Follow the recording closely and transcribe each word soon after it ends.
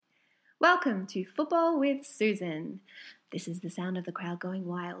Welcome to Football with Susan. This is the sound of the crowd going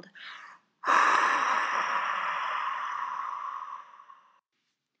wild.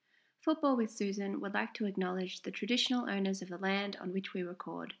 Football with Susan would like to acknowledge the traditional owners of the land on which we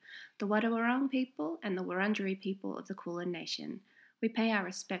record, the Wadawurrung people and the Wurundjeri people of the Kulin Nation. We pay our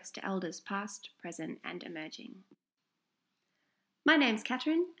respects to elders past, present and emerging. My name's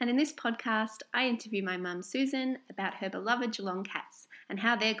Catherine, and in this podcast I interview my mum Susan about her beloved Geelong Cats and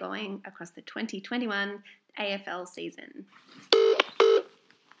how they're going across the 2021 AFL season.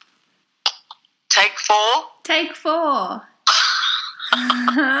 Take four. Take four.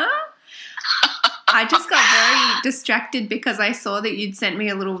 I just got very distracted because I saw that you'd sent me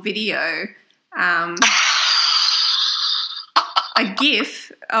a little video, a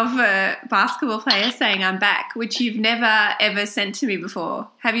GIF of a basketball player saying I'm back, which you've never ever sent to me before.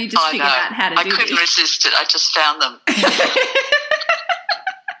 Have you just figured out how to do this? I couldn't resist it. I just found them.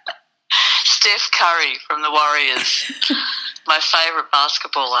 Steph Curry from the Warriors, my favourite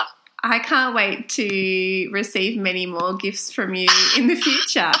basketballer. I can't wait to receive many more gifts from you in the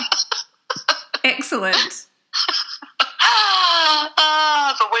future. Excellent.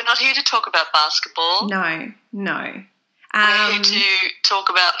 But we're not here to talk about basketball. No. We're here to talk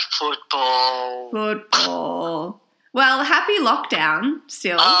about football. Football. Well, happy lockdown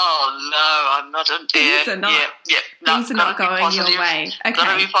still. Oh, no, I'm not. Things are not, things are not going your way. Okay.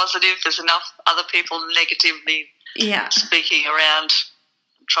 Got to be positive. There's enough other people negatively speaking around.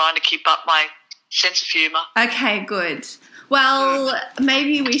 I'm trying to keep up my sense of humour. Okay, good. Well,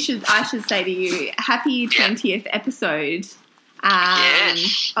 maybe I should say to you, happy 20th episode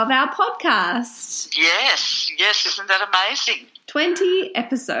of our podcast. Yes, isn't that amazing? 20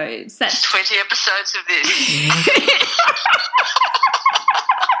 episodes. That's 20 episodes of this.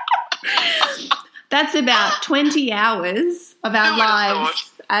 That's about 20 hours of our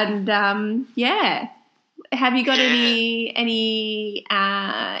lives. And, have you got any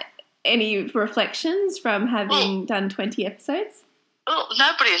reflections from having done 20 episodes? Well,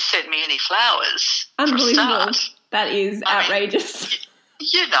 nobody has sent me any flowers. Unbelievable. That is outrageous.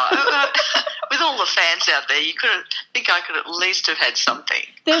 You know, with all the fans out there, I could at least have had something.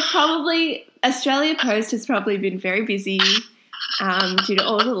 Australia Post has probably been very busy due to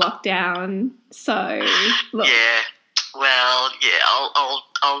all the lockdown. So, look. Yeah. Well,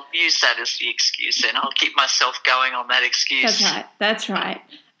 I'll use that as the excuse, and I'll keep myself going on that excuse. That's right.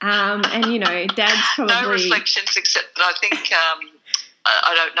 And, you know, Dad's probably... No reflections except that I think,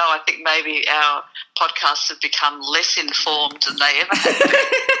 I don't know, I think maybe our podcasts have become less informed than they ever have been.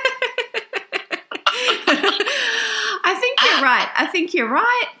 I think you're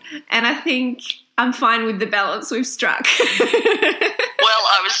right. And I think I'm fine with the balance we've struck. Well,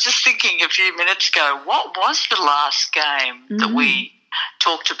 I was just thinking a few minutes ago, what was the last game that we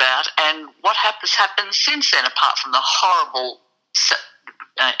talked about, and what has happened since then, apart from the horrible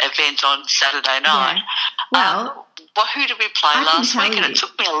event on Saturday night? Yeah. Well, who did we play last week? And it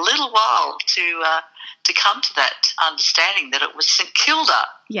took me a little while to come to that understanding that it was St Kilda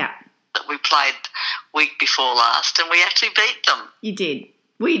that we played week before last, and we actually beat them. You did.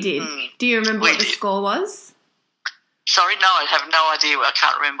 We did. Do you remember what the score was? Sorry, no, I have no idea. I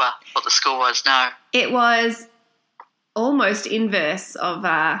can't remember what the score was. No, it was almost inverse of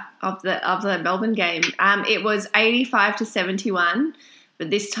the Melbourne game. It was 85-71, but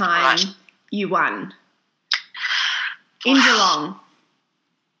this time you won in Geelong.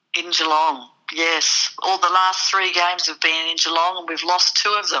 In Geelong, yes. All the last 3 games have been in Geelong, and we've lost 2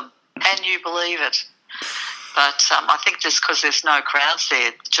 of them. Can you believe it? But I think just because there's no crowds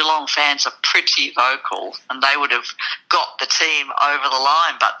there, Geelong fans are pretty vocal, and they would have got the team over the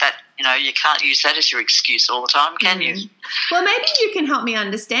line. But that, you know, you can't use that as your excuse all the time, can you? Well, maybe you can help me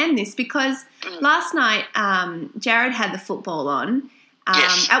understand this, because last night Jared had the football on.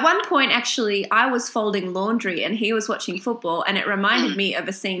 Yes. At one point, actually, I was folding laundry and he was watching football, and it reminded me of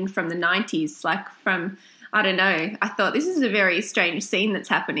a scene from the 90s, like from, I don't know, I thought this is a very strange scene that's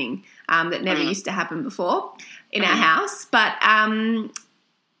happening that never used to happen before in our house. But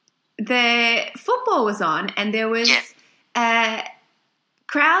the football was on and there was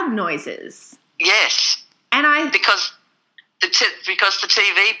crowd noises. Yes. And because the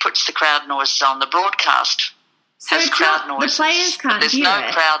TV puts the crowd noises on, the broadcast has crowd noises. The players can't hear it. There's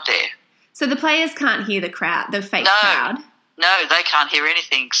no crowd there. So the players can't hear the crowd, the fake crowd? No, they can't hear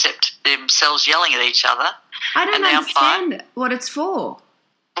anything except themselves yelling at each other. I don't understand what it's for.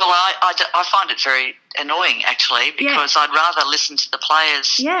 Well, I find it very annoying, actually, because I'd rather listen to the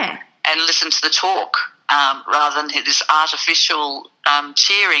players and listen to the talk rather than this artificial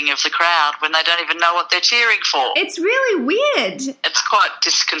cheering of the crowd when they don't even know what they're cheering for. It's really weird. It's quite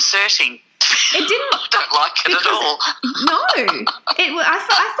disconcerting. It didn't. I don't like it at all. No,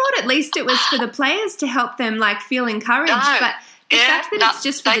 I thought at least it was for the players to help them like feel encouraged. No. But the fact that it's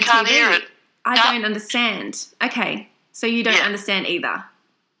just for they the can't TV, hear it. I don't understand. Okay, so you don't understand either.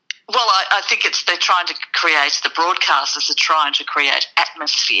 Well, I think they're trying to create, the broadcasters are trying to create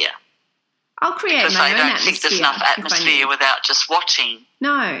atmosphere. I'll create because my own they don't atmosphere. think there's enough atmosphere without just watching.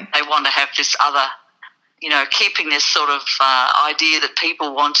 No. They want to have this other, keeping this sort of idea that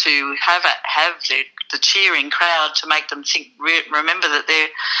people want to have the cheering crowd to make them think, remember that they're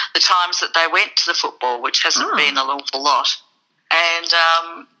the times that they went to the football, which hasn't been an awful lot.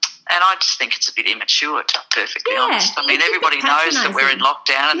 And I just think it's a bit immature, to be perfectly honest. I mean, everybody knows that we're in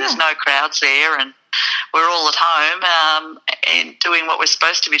lockdown and there's no crowds there, and we're all at home and doing what we're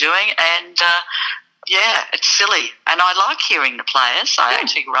supposed to be doing. And, it's silly. And I like hearing the players. I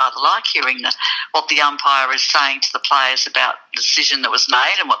actually rather like hearing what the umpire is saying to the players about the decision that was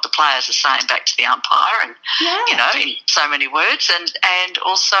made and what the players are saying back to the umpire and, in so many words. And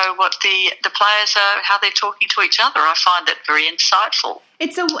also what the players are, how they're talking to each other. I find that very insightful.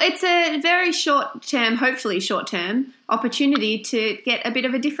 It's a very short-term, hopefully short-term, opportunity to get a bit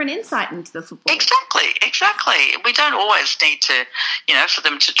of a different insight into the football. Exactly. We don't always need to, for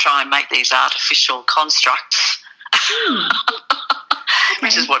them to try and make these artificial constructs,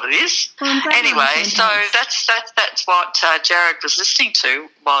 which is what it is. Well, anyway, so that's what Jared was listening to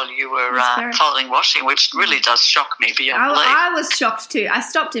while you were following washing, which really does shock me beyond belief. I was shocked too. I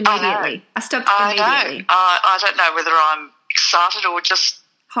stopped immediately. I know. I don't know whether I'm excited or just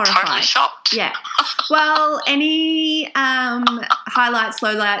horrified. Totally shocked. Yeah. Well, any highlights,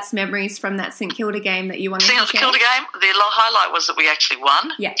 lowlights, memories from that St Kilda game that you wanted to share? St Kilda game, the highlight was that we actually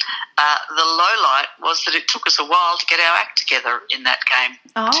won. Yeah. The lowlight was that it took us a while to get our act together in that game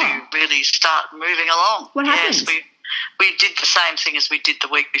to really start moving along. What happened? Yes, we did the same thing as we did the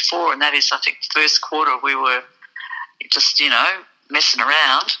week before, and that is, I think, the first quarter we were just, messing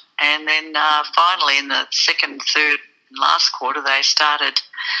around, and then finally in the second, third, last quarter they started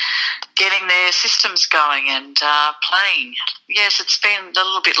getting their systems going and playing. Yes, it's been a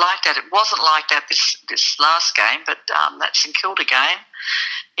little bit like that. It wasn't like that this last game, but that St Kilda game,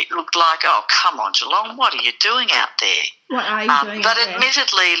 it looked like, oh, come on, Geelong, what are you doing out there? What are you doing But out there?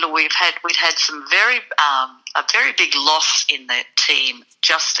 admittedly, we'd had some a very big loss in the team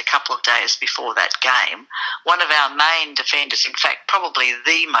just a couple of days before that game. One of our main defenders, in fact, probably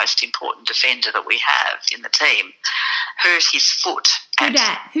the most important defender that we have in the team, hurt his foot. Who's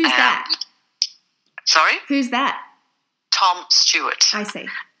that? Sorry? Who's that? Tom Stewart. I see.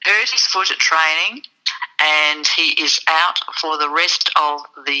 Hurt his foot at training, and he is out for the rest of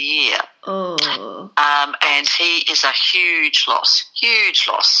the year. Oh. And he is a huge loss.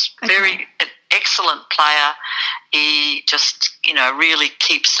 Okay. Very excellent player. He just, really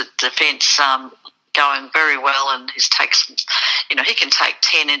keeps the defence going very well, and he can take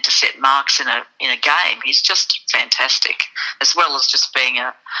 10 intercept marks in a game. He's just fantastic, as well as just being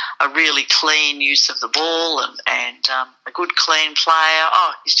a really clean use of the ball and a good clean player.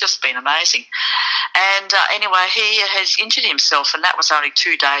 Oh, he's just been amazing. And anyway, he has injured himself, and that was only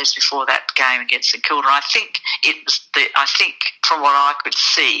 2 days before that game against St Kilda. I think from what I could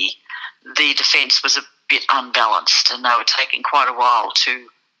see, the defence was a bit unbalanced, and they were taking quite a while to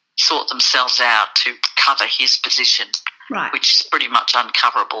sort themselves out to cover his position, right, which is pretty much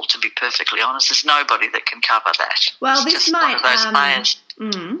uncoverable, to be perfectly honest. There's nobody that can cover that. Well, He's just one of those players.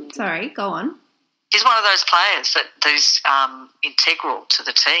 Sorry, go on. He's one of those players that's integral to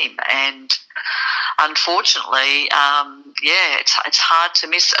the team, and unfortunately, it's hard to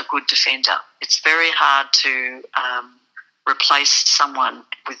miss a good defender. It's very hard to replace someone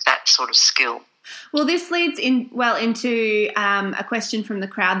with that sort of skill. Well, this leads into a question from the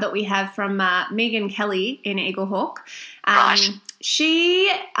crowd that we have from Megan Kelly in Eaglehawk. Right.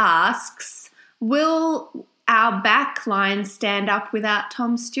 She asks, will our back line stand up without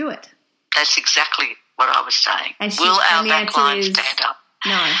Tom Stewart? That's exactly what I was saying. Will our back line stand up?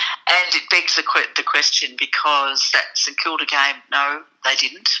 No. And it begs the question, because that St Kilda game, no, they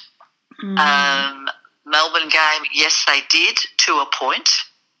didn't. Melbourne game, yes, they did to a point.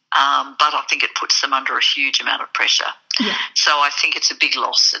 But I think it puts them under a huge amount of pressure. Yeah. So I think it's a big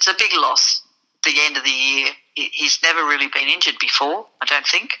loss. It's a big loss at the end of the year. He's never really been injured before, I don't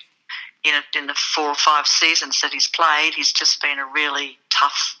think. In the 4 or 5 seasons that he's played, he's just been a really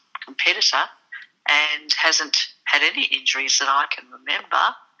tough competitor and hasn't had any injuries that I can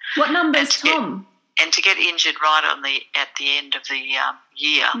remember. What number is Tom? And to get injured right at the end of the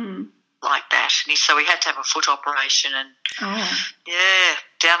year, like that. And so he had to have a foot operation and,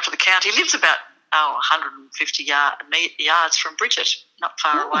 down for the count. He lives about, 150 yards from Bridget, not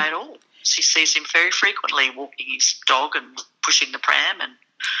far away at all. She sees him very frequently walking his dog and pushing the pram. And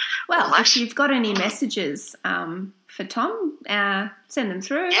well, if you've got any messages for Tom, send them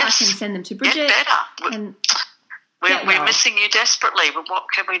through. Yes. I can send them to Bridget. Get better. We're missing you desperately, but what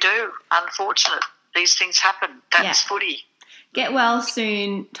can we do? Unfortunate. These things happen. That's footy. Get well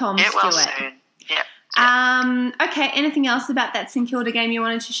soon, Tom Get Stewart. well soon. Yeah. Okay, anything else about that St Kilda game you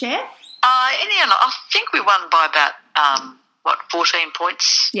wanted to share? I think we won by about 14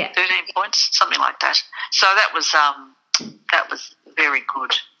 points, 13 points, something like that. So that was very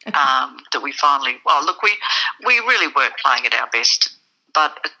good. Okay. That we finally. Well, look, we really weren't playing at our best,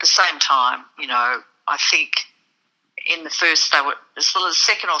 but at the same time, I think in the first, it's the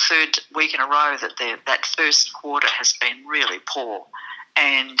second or third week in a row that first quarter has been really poor.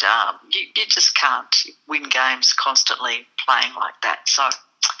 And you just can't win games constantly playing like that. So,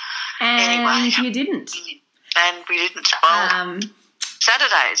 anyway. You didn't. And we didn't. Well,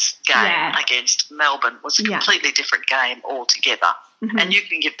 Saturday's game against Melbourne was a completely different game altogether. Mm-hmm. And you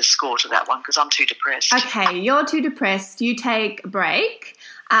can give the score to that one because I'm too depressed. Okay, you're too depressed. You take a break.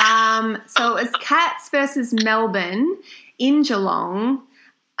 So it was Cats versus Melbourne in Geelong,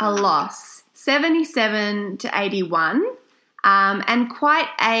 a loss, 77-81. And quite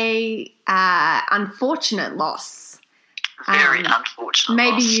a unfortunate loss. Very unfortunate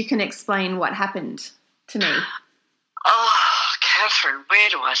maybe loss. You can explain what happened to me. Oh, Catherine, where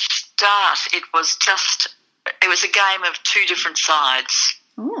do I start? It was a game of two different sides.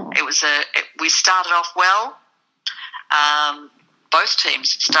 Oh. We started off well. Both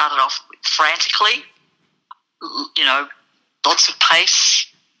teams started off frantically, lots of pace,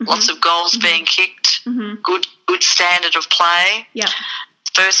 lots of goals being kicked, good standard of play. Yeah.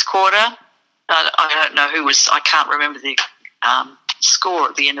 First quarter, I don't know who was. I can't remember the score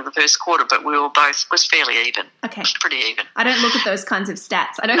at the end of the first quarter, but was fairly even. Okay. It was pretty even. I don't look at those kinds of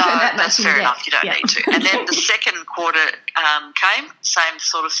stats. I don't go that much in depth. No, that's fair enough. You don't need to. And then the second quarter came, same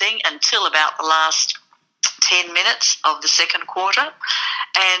sort of thing, until about the last 10 minutes of the second quarter,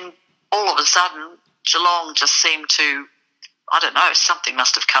 and all of a sudden Geelong just seemed to, I don't know, something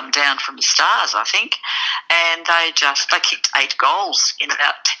must have come down from the stars, I think, and they kicked 8 goals in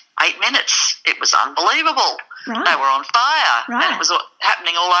about 8 minutes. It was unbelievable. Right. They were on fire. Right. And it was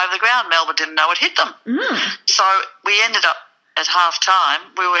happening all over the ground. Melbourne didn't know it hit them. So we ended up at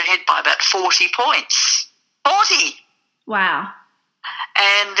half-time, we were ahead by about 40 points. 40! Wow.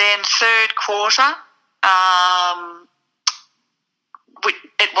 And then third quarter,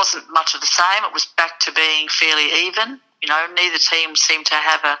 it wasn't much of the same. It was back to being fairly even. Neither team seemed to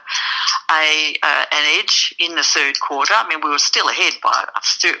have an edge in the third quarter. I mean, we were still ahead by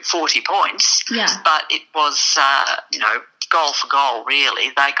 40 points. Yeah. But it was, goal for goal,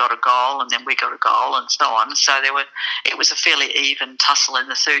 really. They got a goal and then we got a goal and so on. So it was a fairly even tussle in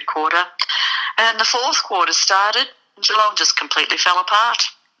the third quarter. And the fourth quarter started and Geelong just completely fell apart.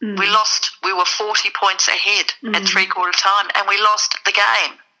 We were 40 points ahead at three-quarter time and we lost the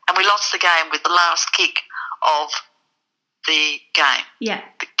game. And we lost the game with the last kick of the game. Yeah.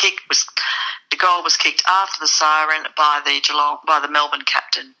 The goal was kicked after the siren by the Melbourne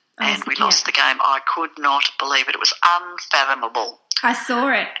captain, and we lost the game. I could not believe it. It was unfathomable. I saw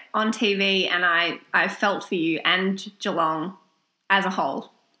it on TV and I felt for you and Geelong as a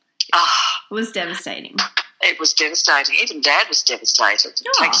whole. It was devastating. It was devastating. Even Dad was devastated.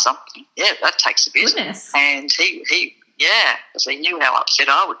 It takes something. Yeah, that takes a bit. Goodness. And he because he knew how upset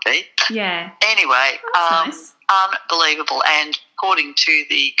I would be. Yeah. Anyway, nice. Unbelievable. And according to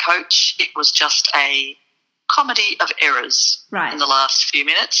the coach, it was just a comedy of errors in the last few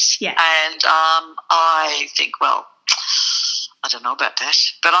minutes. Yeah. And I think, well, I don't know about that.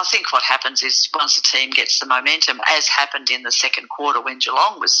 But I think what happens is once the team gets the momentum, as happened in the second quarter when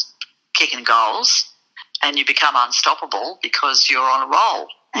Geelong was kicking goals, and you become unstoppable because you're on a roll.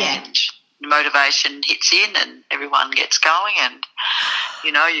 Yeah. And motivation hits in and everyone gets going and,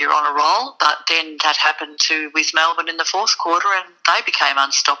 you're on a roll. But then that happened with Melbourne in the fourth quarter and they became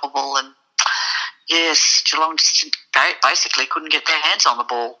unstoppable. And, yes, Geelong just basically couldn't get their hands on the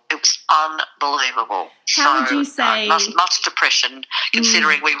ball. It was unbelievable. How would you say... much depression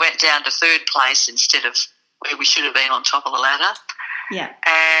considering we went down to third place instead of where we should have been on top of the ladder. Yeah.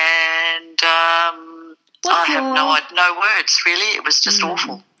 And I have no words, really. It was just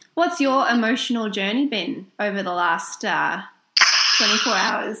awful. What's your emotional journey been over the last 24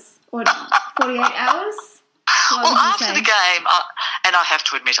 hours or 48 hours? Well, after the game, and I have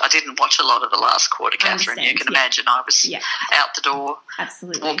to admit, I didn't watch a lot of the last quarter, Catherine. You can imagine I was out the door,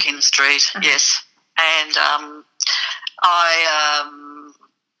 absolutely, walking the street, yes. And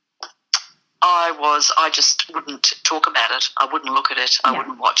I just wouldn't talk about it. I wouldn't look at it. I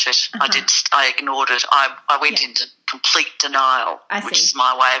wouldn't watch it. I ignored it. I went into complete denial, which is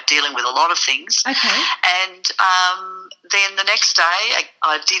my way of dealing with a lot of things. Okay. And then the next day,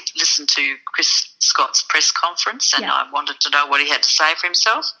 I did listen to Chris Scott's press conference, and I wanted to know what he had to say for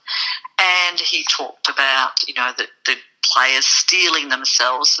himself. And he talked about, the players steeling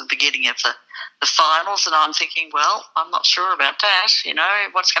themselves at the beginning of the finals, and I'm thinking, well, I'm not sure about that.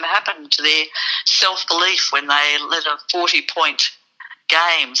 What's going to happen to their self-belief when they let a 40-point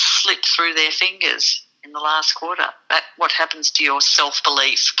game slip through their fingers in the last quarter? What happens to your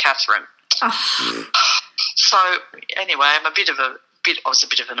self-belief, Catherine? Oh. So anyway, I was a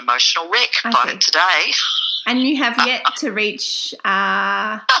bit of an emotional wreck by it today. And you have yet to reach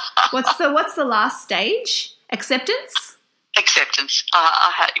what's the last stage? Acceptance. I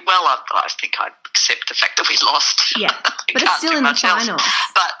think I'd accept the fact that we lost. Yeah, but it's still in the finals.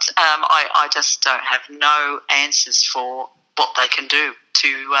 But I just don't have no answers for what they can do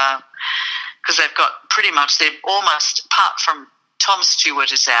because they've got they're almost, apart from Tom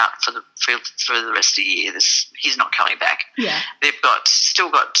Stewart is out for the rest of the year. He's not coming back. Yeah, they've still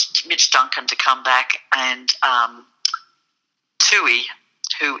got Mitch Duncan to come back, and Tui,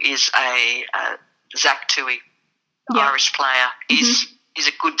 who is a Zach Tui. Irish player. He's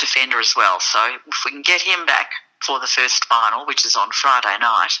a good defender as well. So if we can get him back for the first final, which is on Friday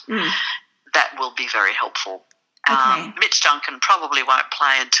night, that will be very helpful. Okay. Mitch Duncan probably won't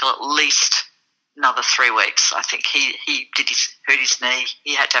play until at least another 3 weeks. I think he hurt his knee.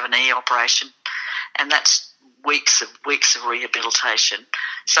 He had to have a knee operation, and that's weeks of rehabilitation.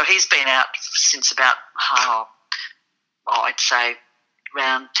 So he's been out since about I'd say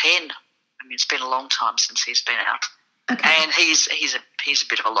around 10. I mean, it's been a long time since he's been out. Okay. And he's a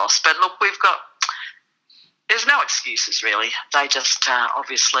bit of a loss. But look, there's no excuses really. They just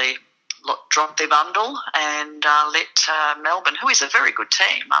obviously dropped their bundle and let Melbourne, who is a very good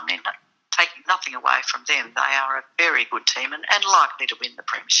team, I mean, taking nothing away from them, they are a very good team and likely to win the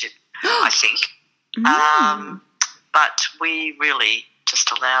premiership, I think. But we really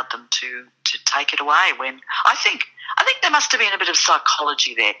just allowed them to take it away when I think there must have been a bit of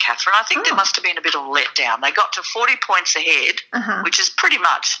psychology there, Catherine. I think there must have been a bit of letdown. They got to 40 points ahead, which is pretty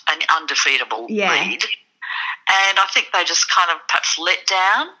much an undefeatable lead. And I think they just kind of perhaps let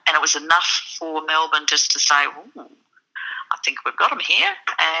down, and it was enough for Melbourne just to say, I think we've got them here.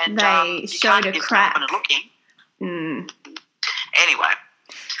 And they showed a crack. Anyway.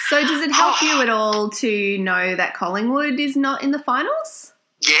 So does it help you at all to know that Collingwood is not in the finals?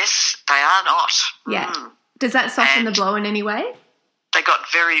 Yes, they are not. Yeah. Does that soften the blow in any way? They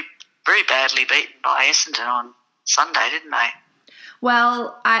got very, very badly beaten by Essendon on Sunday, didn't they?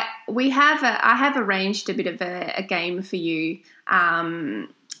 Well, I have arranged a bit of a game for you.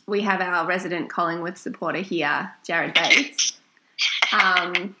 We have our resident Collingwood supporter here, Jared Bates.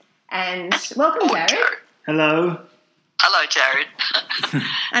 And welcome, Jared. Hello. Hello, Jared.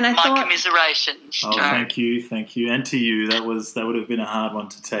 And My commiserations. Oh, Jared. thank you, and to you. That would have been a hard one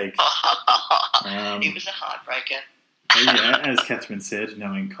to take. It was a heartbreaker. Yeah, as Catherine said,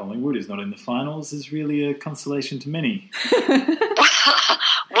 knowing Collingwood is not in the finals is really a consolation to many.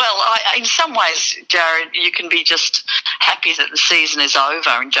 Well, in some ways, Jared, you can be just happy that the season is over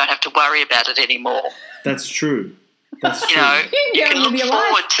and you don't have to worry about it anymore. That's true. That's true. You can look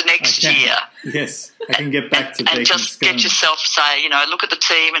forward to next year. Yes, I can get back to and just get yourself, say, look at the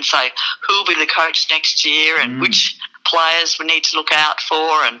team and say who will be the coach next year and which players we need to look out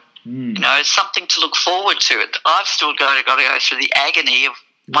for, and something to look forward to. I've still got to go through the agony of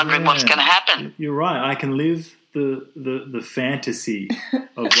wondering what's going to happen. You're right. I can live the fantasy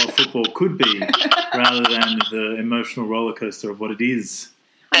of what football could be rather than the emotional roller coaster of what it is.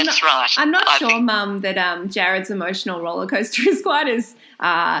 That's right. I'm not sure, Mum, that Jared's emotional roller coaster is quite as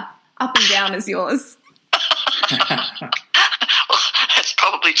up and down as yours. Well, that's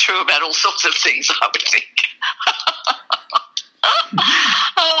probably true about all sorts of things, I would think.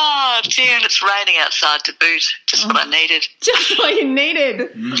 Oh, dear, and it's raining outside to boot. Just what I needed. Just what you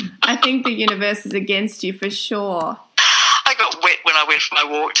needed. I think the universe is against you for sure. I got wet when I went for my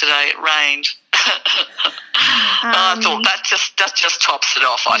walk today. It rained. I thought that just tops it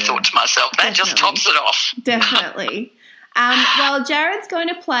off. I thought to myself, that just tops it off. Definitely. Well, Jared's going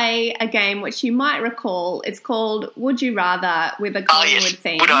to play a game which you might recall. It's called Would You Rather, with a Collingwood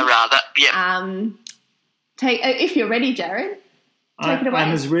theme. Would I rather? Yeah. If you're ready, Jared, take it away.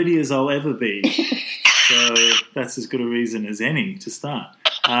 I'm as ready as I'll ever be. So that's as good a reason as any to start.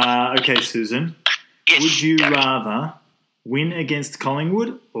 Okay, Susan. Yes, Would you Gary. rather win against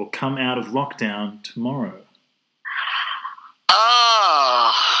Collingwood or come out of lockdown tomorrow?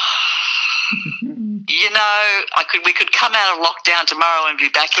 Oh, we could come out of lockdown tomorrow and be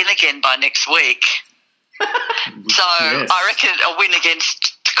back in again by next week. So Yes. I reckon a win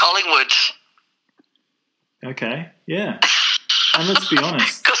against Collingwood Okay, yeah. And let's be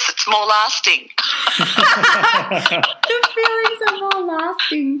honest. because it's more lasting. The feelings are more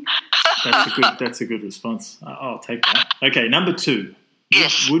lasting. That's a good response. I'll take that. Okay, number 2.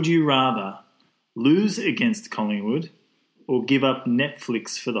 Yes. Would you rather lose against Collingwood or give up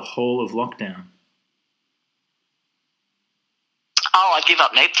Netflix for the whole of lockdown? Oh, I'd give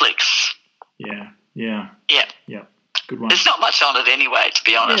up Netflix. Yeah. Yeah. Good one. There's not much on it anyway, to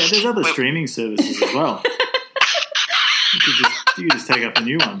be Yeah, honest. there's other streaming services as well. You could just take up a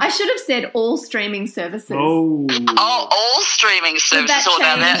new one. I should have said all streaming services. Oh. Oh, all streaming services. that Oh,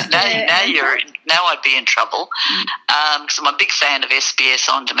 change the now I'd be in trouble because I'm a big fan of SBS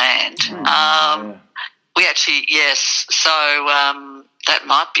On Demand. Yeah. We actually, yes. So that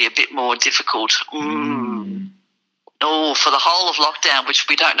might be a bit more difficult. Oh, for the whole of lockdown, which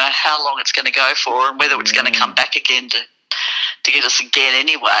we don't know how long it's going to go for and whether it's going to come back again to get us again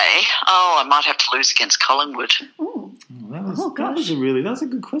anyway. Oh, I might have to lose against Collingwood. Ooh. That was a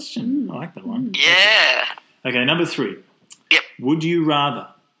good question. I like that one. Yeah. Okay, number 3. Yep. Would you rather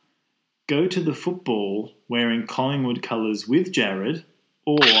go to the football wearing Collingwood colours with Jared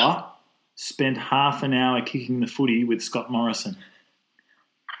or spend half an hour kicking the footy with Scott Morrison?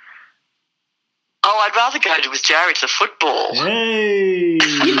 Oh, I'd rather go with Jared to football. Hey!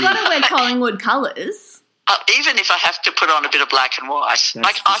 You've got to wear Collingwood colours. Even if I have to put on a bit of black and white.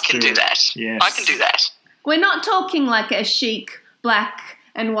 That's I the can do spirit. that. Yes. I can do that. We're not talking like a chic black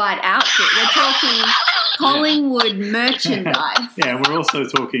and white outfit. We're talking Collingwood merchandise. Yeah, we're also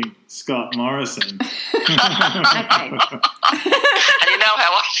talking Scott Morrison. Okay. And you know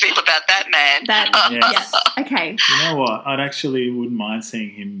how I feel about that man. Yes. Yeah. Okay. You know what? wouldn't mind seeing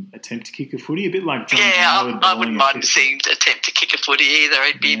him attempt to kick a footy, a bit like John Yeah, Howard. I wouldn't mind bowling a seeing him attempt to kick a footy either.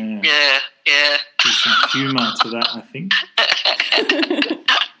 He'd be, yeah. There's some humour to that, I think.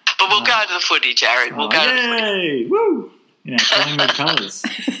 But we'll go to the footy, Jared. We'll go to the footy. Yay! Woo! You know, Collingwood colours.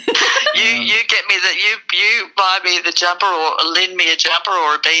 You get me you buy me the jumper or lend me a jumper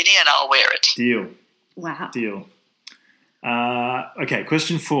or a beanie and I'll wear it. Deal. Okay,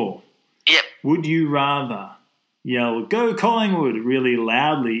 question 4. Yep. Would you rather yell "Go Collingwood" really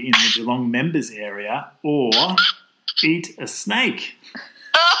loudly in the Geelong members area or eat a snake?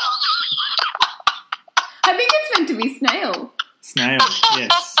 I think it's meant to be snail. Snail,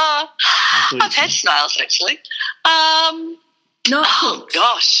 yes. I've had snails actually. Not Oh cooked.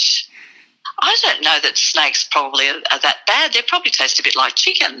 gosh, I don't know that snakes probably are that bad. They probably taste a bit like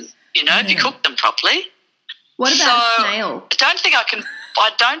chicken, if you cook them properly. What about a So, snail? I don't think I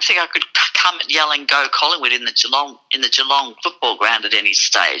could come and yelling "Go Collingwood" in the Geelong football ground at any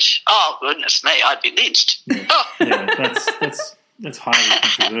stage. Oh goodness me, I'd be lynched. Yeah, that's highly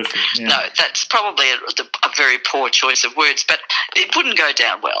controversial. Yeah. No, that's probably a very poor choice of words, but it wouldn't go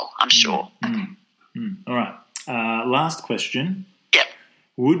down well, I'm sure. All right. Last question. Yep.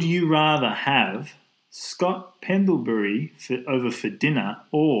 Would you rather have Scott Pendlebury over for dinner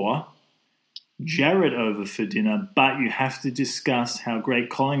or Jared over for dinner, but you have to discuss how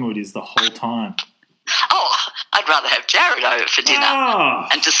great Collingwood is the whole time? Oh, I'd rather have Jared over for dinner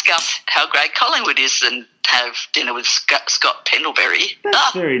and discuss how great Collingwood is than have dinner with Scott Pendlebury.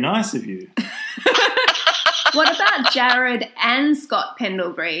 That's very nice of you. What about Jared and Scott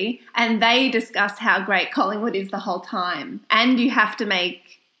Pendlebury and they discuss how great Collingwood is the whole time and you have to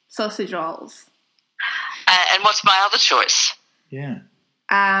make sausage rolls? And what's my other choice? Yeah.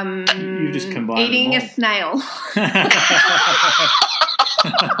 You just combined eating them a snail.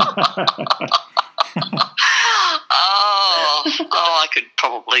 I could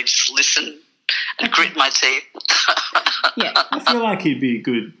probably just listen and grit my teeth. Yeah. I feel like he'd be a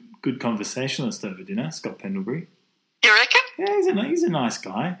good conversationalist over dinner, Scott Pendlebury. You reckon? Yeah, he's a nice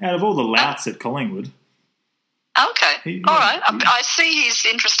guy. Out of all the louts at Collingwood, Okay. All right. I see he's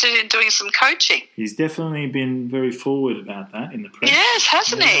interested in doing some coaching. he's definitely been very forward about that in the press. Yes,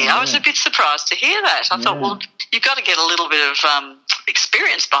 hasn't he? Yeah. I was a bit surprised to hear that. I thought, well, you've got to get a little bit of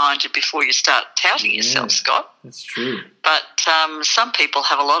experience behind you before you start touting yourself, Scott. That's true. But some people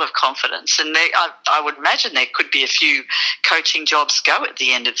have a lot of confidence, and I would imagine there could be a few coaching jobs go at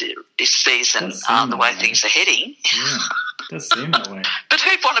the end of this season, the way things are heading. Yeah, it does seem that way. But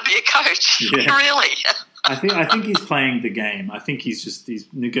who'd want to be a coach? Yeah. Really? I think he's playing the game. I think he's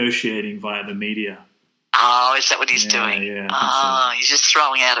negotiating via the media. Oh, is that what he's doing? Yeah, I think so. He's just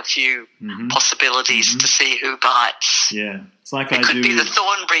throwing out a few possibilities to see who bites. Yeah. It's like It could be the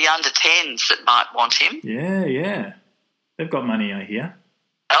Thornbury under-10s that might want him. Yeah. They've got money, I hear.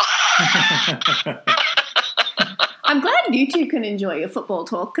 I'm glad you two can enjoy your football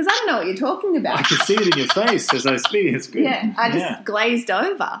talk because I don't know what you're talking about. I can see it in your face as I speak. It's good. Yeah, I just glazed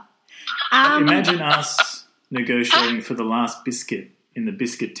over. Imagine us negotiating for the last biscuit in the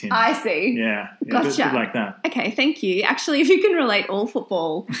biscuit tin. I see. Yeah. Gotcha. Good like that. Okay, thank you. Actually, if you can relate all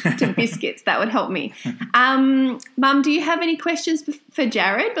football to biscuits, that would help me. Mum, do you have any questions for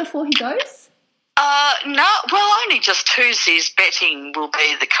Jared before he goes? No, well, only just who's his betting will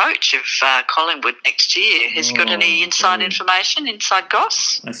be the coach of Collingwood next year. Has he got any inside information, inside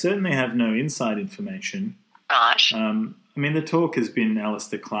goss? I certainly have no inside information. Right. I mean, the talk has been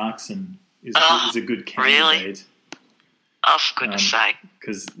Alistair Clarkson is a good candidate. Really? Oh, for goodness sake.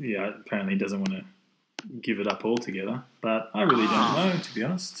 Because, apparently he doesn't want to give it up altogether. But I really don't know, to be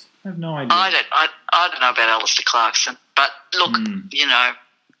honest. I have no idea. I don't know about Alistair Clarkson. But, look,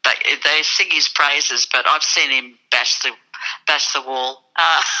 they sing his praises, but I've seen him bash the wall.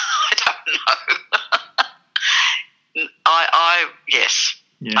 I don't know. Yes.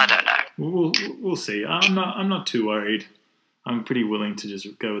 Yeah. I don't know. We'll see. I'm not too worried. I'm pretty willing to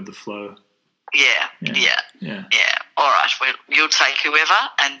just go with the flow. Yeah. All right. Well, you'll take whoever,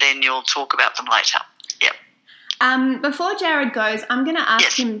 and then you'll talk about them later. Yep. Before Jared goes, I'm going to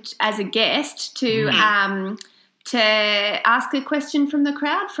ask him as a guest to ask a question from the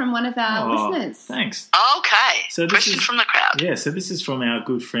crowd from one of our listeners. Thanks. Okay. So question from the crowd. Yeah. So this is from our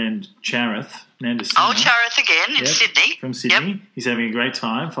good friend Charith Nandasina. Oh, Charith again in Sydney. From Sydney. Yep. He's having a great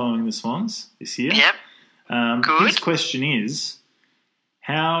time following the Swans this year. Yep. Good. His question is,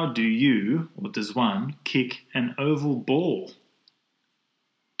 how do you, or does one, kick an oval ball?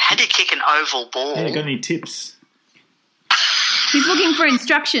 How do you kick an oval ball? Yeah, got any tips? He's looking for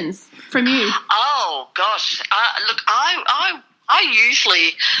instructions from you. Oh, gosh. Look, I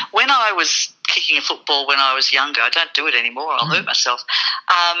usually, when I was kicking a football when I was younger, I don't do it anymore, I'll hurt myself,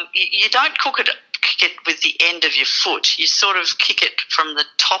 you don't kick it with the end of your foot. You sort of kick it from the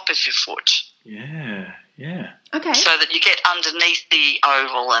top of your foot. Yeah. Okay. So that you get underneath the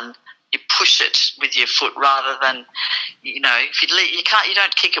oval and you push it with your foot rather than, if you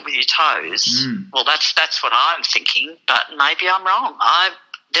don't kick it with your toes. Well, that's what I'm thinking, but maybe I'm wrong. I've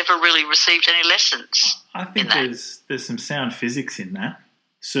never really received any lessons. I think there's some sound physics in that.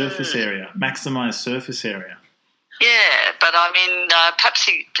 Surface area, maximise surface area. Yeah, but I mean, perhaps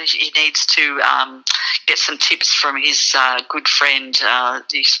he needs to get some tips from his good friend.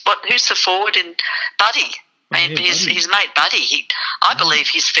 Who's the forward in Buddy? His mate Buddy. I believe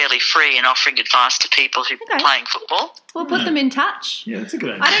he's fairly free in offering advice to people who are playing football. We'll put them in touch. Yeah, that's a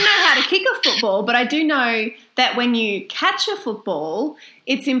good idea. I don't know how to kick a football, but I do know that when you catch a football,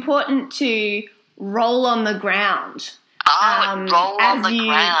 it's important to roll on the ground. Roll on the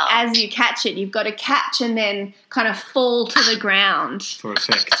ground. As you catch it, you've got to catch and then kind of fall to the ground. For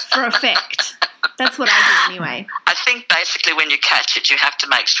effect. That's what I do anyway. I think basically when you catch it, you have to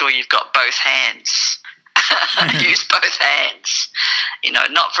make sure you've got both hands. Use both hands.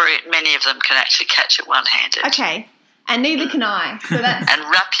 Not very many of them can actually catch it one-handed. Okay, and neither can I. So that's and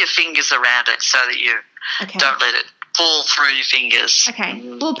wrap your fingers around it so that you don't let it fall through your fingers. Okay,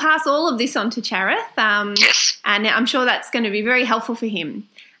 we'll pass all of this on to Charith. Yes, and I'm sure that's going to be very helpful for him.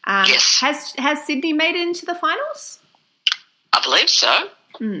 Yes, has Sydney made it into the finals? I believe so.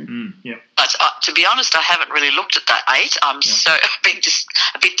 Yeah. But to be honest, I haven't really looked at that 8. I'm so being just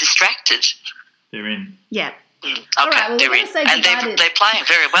a bit distracted. They're in. Yeah. Okay, all right, well, they're in. And they're playing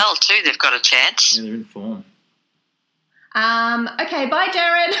very well too. They've got a chance. Yeah, they're in form. Okay, bye,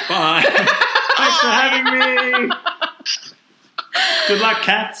 Jared. Bye. Thanks for having me. Good luck,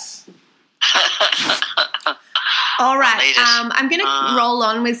 cats. All right, I'm going to roll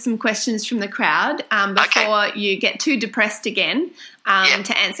on with some questions from the crowd before you get too depressed again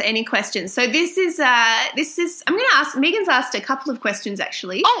to answer any questions. So this is I'm going to ask, Megan's asked a couple of questions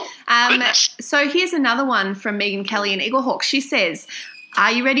actually. Oh, goodness. So here's another one from Megan Kelly in Eaglehawk. She says,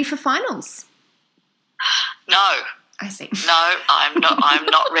 are you ready for finals? No. I see. No, I'm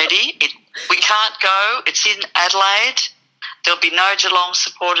not ready. We can't go. It's in Adelaide. There'll be no Geelong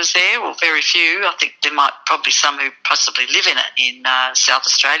supporters there, or very few. I think there might probably some who possibly live in South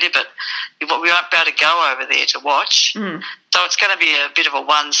Australia, but we won't be able to go over there to watch. So it's going to be a bit of a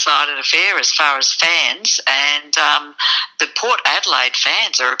one-sided affair as far as fans, and the Port Adelaide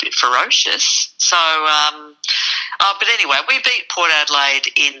fans are a bit ferocious. So, but anyway, we beat Port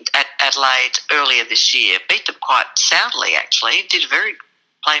Adelaide at Adelaide earlier this year. Beat them quite soundly, actually. Did a very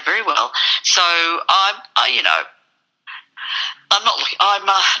playing very well. So I'm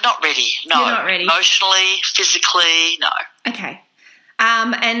not ready. No, You're not ready. Emotionally, physically, no. Okay.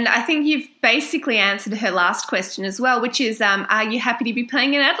 And I think you've basically answered her last question as well, which is, are you happy to be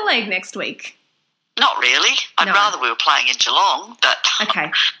playing in Adelaide next week? Not really. I'd No. rather we were playing in Geelong, but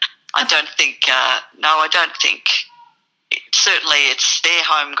Okay. I don't think. No, I don't think. Certainly, it's their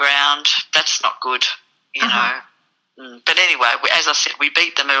home ground. That's not good, you know. But anyway, as I said, we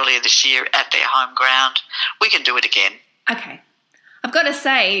beat them earlier this year at their home ground. We can do it again. Okay. I've got to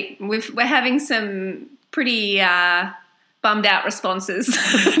say, we're having some pretty bummed out responses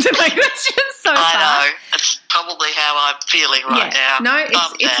to my questions so far. I know. It's probably how I'm feeling right now. No, it's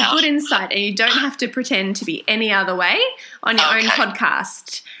Bummed a out. good insight, and you don't have to pretend to be any other way on your own Okay.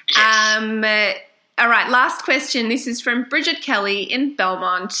 podcast. Yes. All right, last question. This is from Bridget Kelly in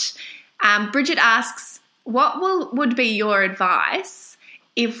Belmont. Bridget asks, what would be your advice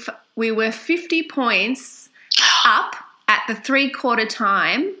if we were 50 points up at the 3/4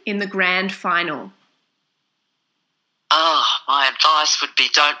 time in the grand final? Oh, my advice would be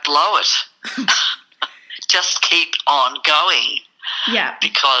don't blow it. Just keep on going Yeah.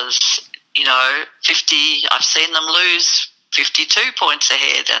 because, 50, I've seen them lose 52 points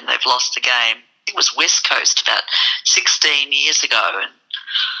ahead and they've lost the game. It was West Coast about 16 years ago and,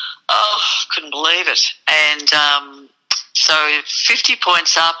 couldn't believe it. And so 50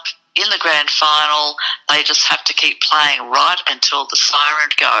 points up in the grand final, they just have to keep playing right until the siren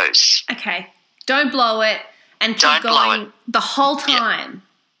goes. Okay. Don't blow it and keep Don't blow going the whole time.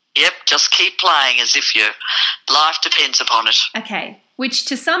 Yep, just keep playing as if your life depends upon it. Okay. Which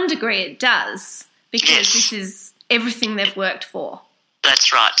to some degree it does, because Yes. this is everything they've worked for.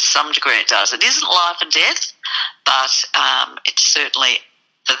 That's right, to some degree it does. It isn't life and death, but it's certainly,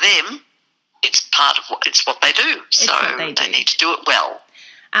 for them, it's what they do. So what they do. need to do it well.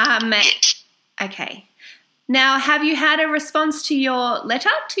 Yes. Okay. Now, have you had a response to your letter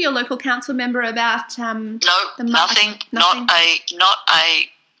to your local council member about No, the nothing. Nothing?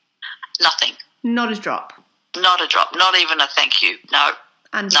 Nothing. Not a drop. Not a drop. Not even a thank you. No.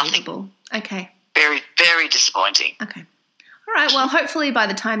 Unbelievable. Okay. Very, very disappointing. Okay. All right. Well, hopefully by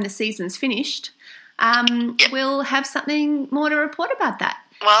the time the season's finished, we'll have something more to report about that.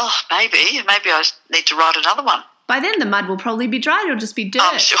 Well, maybe. Maybe I need to write another one. By then, the mud will probably be dry. It'll just be dirt.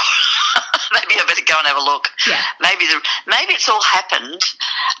 I'm sure. Maybe I better go and have a look. Yeah. Maybe it's all happened,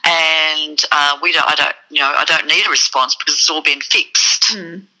 and I don't need a response because it's all been fixed.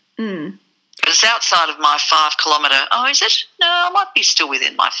 But it's outside of my 5 kilometre. Oh, is it? No, I might be still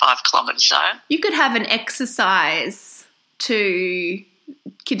within my 5 kilometre zone. You could have an exercise to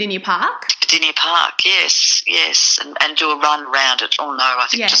Kidinia Park. Kidinia Park, yes, and do a run around it. Oh no, I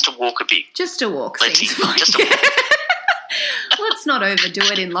think Yeah. just a walk would be Just a walk. plenty. Seems fine. Just a walk. Let's not overdo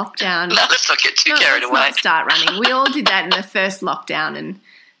it in lockdown. No, let's not get too carried let's away. not start running. We all did that in the first lockdown,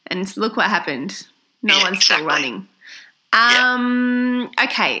 and look what happened. No Yeah, one's still exactly. running.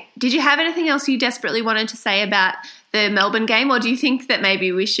 Okay. Did you have anything else you desperately wanted to say about the Melbourne game, or do you think that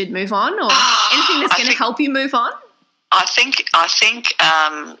maybe we should move on, or anything that's I going to think- help you move on? I think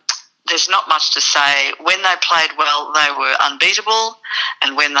there's not much to say. When they played well, they were unbeatable,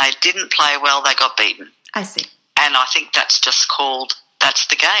 and when they didn't play well, they got beaten. I see. And I think that's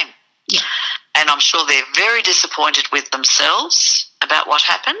the game. Yeah. And I'm sure they're very disappointed with themselves about what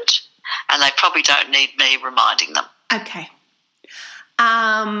happened, and they probably don't need me reminding them. Okay.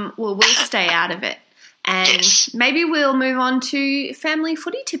 Well, we'll stay out of it. And Yes. maybe we'll move on to family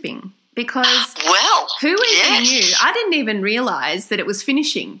footy tipping, because Well, who even yes. knew? I didn't even realise that it was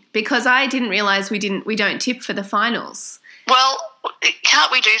finishing, because I didn't realise we don't tip for the finals. Well,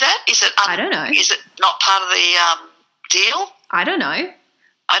 can't we do that? Is it? I don't know. Is it not part of the deal? I don't know.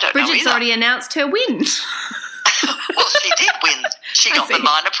 I don't know Bridget's either. already announced her win. Well, she did win. She I got the see.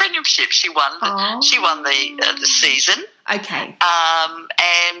 minor premiership. She won. Oh. She won the season. Okay.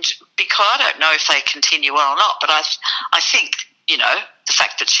 And because I don't know if they continue on or not, but I think the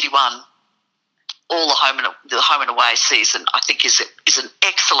fact that she won all the home and away season, I think is an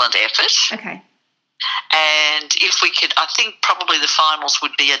excellent effort. Okay. And if we could, I think probably the finals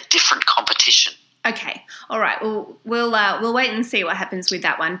would be a different competition. Okay. All right. Well, we'll wait and see what happens with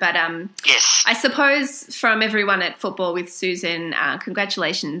that one. But Yes. I suppose from everyone at Football with Susan,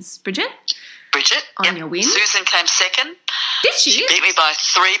 congratulations, Bridget. Bridget, On your win. Susan came second. Did she? She beat me by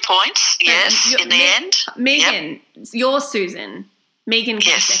 3 points. Yes, in the end. Megan, your Susan. Megan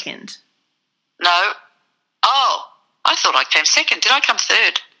came Yes. second. No. Oh, I thought I came second. Did I come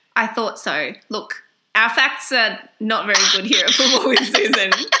third? I thought so. Look, our facts are not very good here at Football with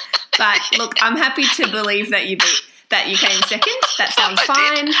Susan. But look, I'm happy to believe that you beat. that you came second. That sounds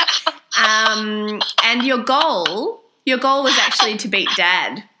fine. And your goal was actually to beat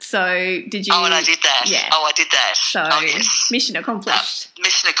Dad. So did you? Oh, and I did that. Yeah. Oh, I did that. So yes. Mission accomplished.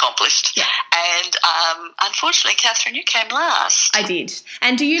 Mission accomplished. Yeah. And unfortunately, Catherine, you came last. I did.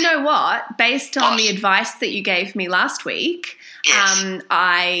 And do you know what? Based on the advice that you gave me last week, yes.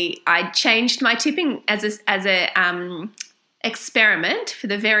 I changed my tipping as a experiment for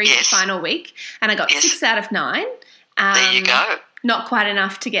the very final week, and I got 6 out of 9. There you go. Not quite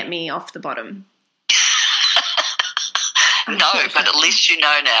enough to get me off the bottom. No, but at least you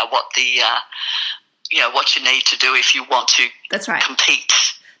know now what what you need to do if you want to compete.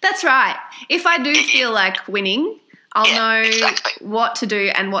 That's right. If I do feel like winning, I'll know what to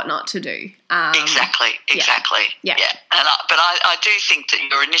do and what not to do. Exactly. Yeah. But I do think that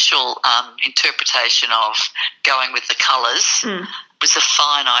your initial interpretation of going with the colours was a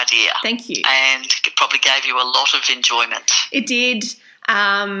fine idea. Thank you. And it probably gave you a lot of enjoyment. It did.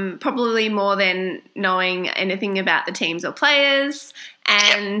 Probably more than knowing anything about the teams or players.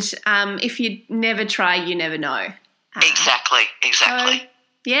 And if you never try, you never know. Exactly. So,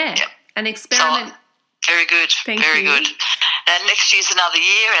 an experiment. So, very good. Very good. And next year's another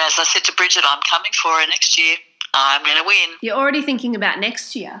year. And as I said to Bridget, I'm coming for her next year. I'm going to win. You're already thinking about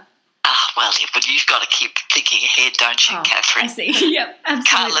next year. Well, but you've got to keep thinking ahead, don't you, Catherine? I see. Yep,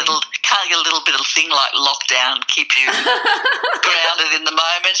 absolutely. Can't get a little bit of thing like lockdown keep you grounded in the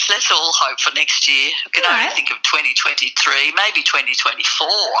moment. Let's all hope for next year. We can only think of 2023, maybe 2024.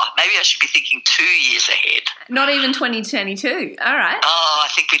 Maybe I should be thinking 2 years ahead. Not even 2022. All right. Oh, I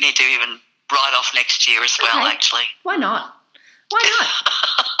think we need to even write off next year as well, actually. Why not?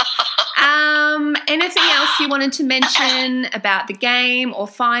 Anything else you wanted to mention about the game or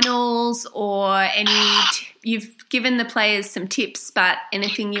finals or any? You've given the players some tips, but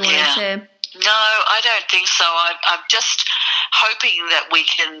anything you wanted to? No, I don't think so. I'm just hoping that we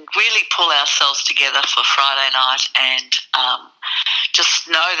can really pull ourselves together for Friday night and just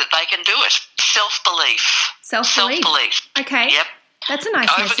know that they can do it. Self-belief. Self-belief. Okay. Yep. That's a nice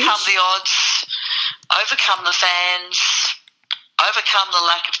message. Overcome the odds, overcome the fans, overcome the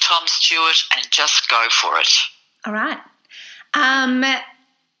lack of Tom Stewart, and just go for it. All right.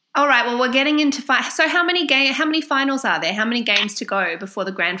 All right. Well, we're getting into so how many finals are there? How many games to go before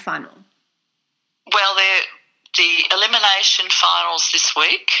the grand final? Well, the elimination finals this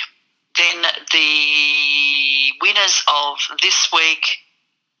week. Then the winners of this week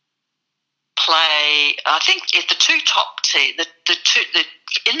play. I think if the two top teams,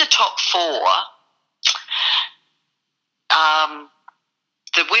 in the top 4.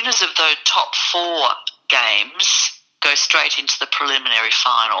 The winners of the top 4 games go straight into the preliminary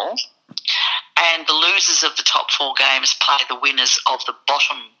final, and the losers of the top 4 games play the winners of the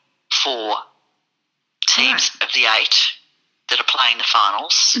bottom 4 teams of the 8 that are playing the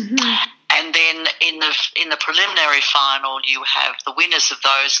finals. Mm-hmm. And then in the preliminary final, you have the winners of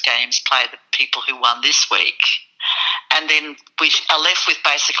those games play the people who won this week, and then we are left with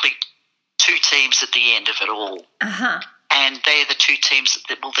basically 2 teams at the end of it all. And they're the 2 teams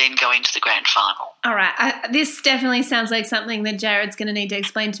that will then go into the grand final. All right. This definitely sounds like something that Jared's going to need to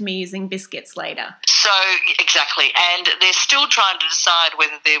explain to me using biscuits later. So, exactly. And they're still trying to decide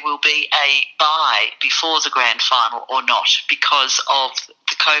whether there will be a bye before the grand final or not because of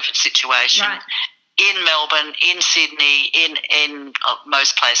the COVID situation in Melbourne, in Sydney, in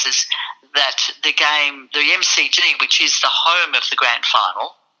most places, that the game, the MCG, which is the home of the grand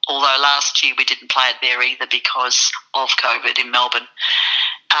final, although last year we didn't play it there either because of COVID in Melbourne,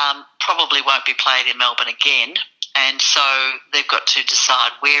 probably won't be played in Melbourne again. And so they've got to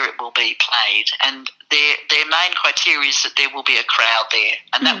decide where it will be played. And their main criteria is that there will be a crowd there,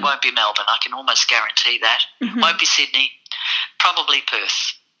 and that won't be Melbourne. I can almost guarantee that. Won't be Sydney, probably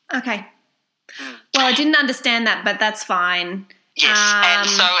Perth. Okay. Well, I didn't understand that, but that's fine. Yes, and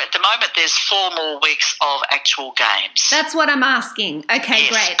so at the moment there's 4 more weeks of actual games. That's what I'm asking. Okay,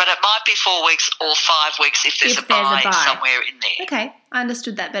 great. But it might be 4 weeks or 5 weeks if there's a bye somewhere in there. Okay, I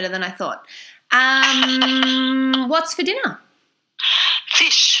understood that better than I thought. What's for dinner?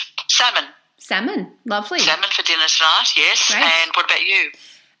 Fish, salmon. Salmon, lovely. Salmon for dinner tonight, yes. Great. And what about you?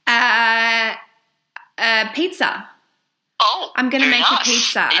 Pizza. Oh, I'm going to make a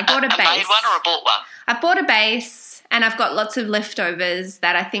pizza. I bought a base. Made one or I bought one? I've bought a base, and I've got lots of leftovers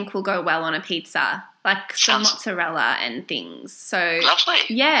that I think will go well on a pizza, like some mozzarella and things. So lovely.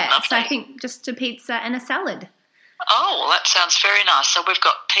 Yeah, lovely. So I think just a pizza and a salad. Oh, well, that sounds very nice. So we've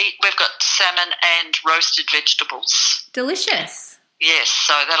got salmon and roasted vegetables. Delicious. Yes,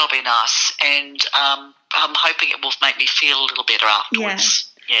 so that'll be nice, and I'm hoping it will make me feel a little better afterwards.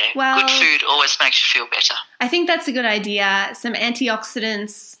 Yeah. Yeah, Well, good food always makes you feel better. I think that's a good idea. Some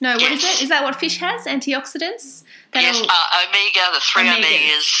antioxidants. No, what is it? Is that what fish has? Antioxidants? Yes, omega, the 3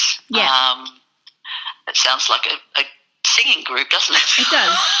 omegas. Yeah. It sounds like a singing group, doesn't it? It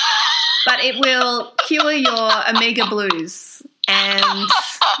does. But it will cure your omega blues and get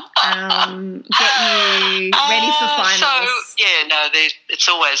you ready for finals.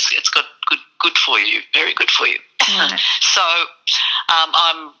 So, it's got good for you, very good for you. Right. So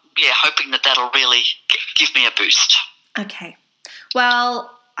I'm hoping that'll really give me a boost. Okay.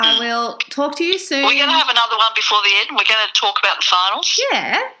 Well, I will talk to you soon. We're going to have another one before the end. We're going to talk about the finals.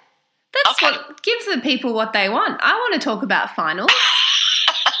 Yeah. That's okay. what gives the people what they want. I want to talk about finals.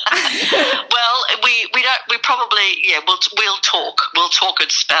 Well, we probably we'll talk. We'll talk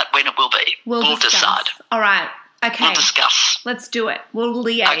about when it will be. We'll decide. All right. Okay. We'll discuss. Let's do it. We'll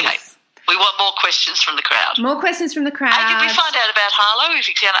liaise. Okay. We want more questions from the crowd. More questions from the crowd. Did we find out about Harlow? If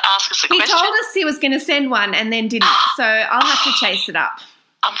he's going to ask us a question, he told us he was going to send one and then didn't. So I'll have to chase it up.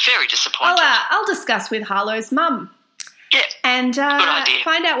 I'm very disappointed. I'll discuss with Harlow's mum. Yeah. And good idea.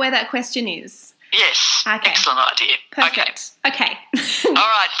 Find out where that question is. Yes. Okay. Excellent idea. Perfect. Okay. All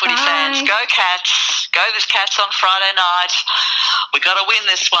right, footy Bye. fans, go Cats. Go the Cats on Friday night. We got to win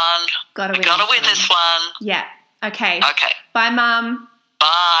this one. Got to win this one. Yeah. Okay. Okay. Bye, Mum.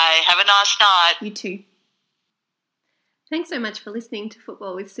 Bye. Have a nice night. You too. Thanks so much for listening to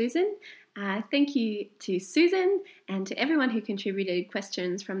Football with Susan. Thank you to Susan and to everyone who contributed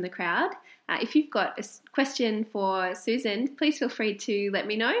questions from the crowd. If you've got a question for Susan, please feel free to let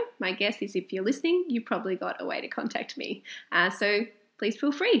me know. My guess is if you're listening, you've probably got a way to contact me. So please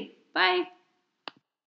feel free. Bye.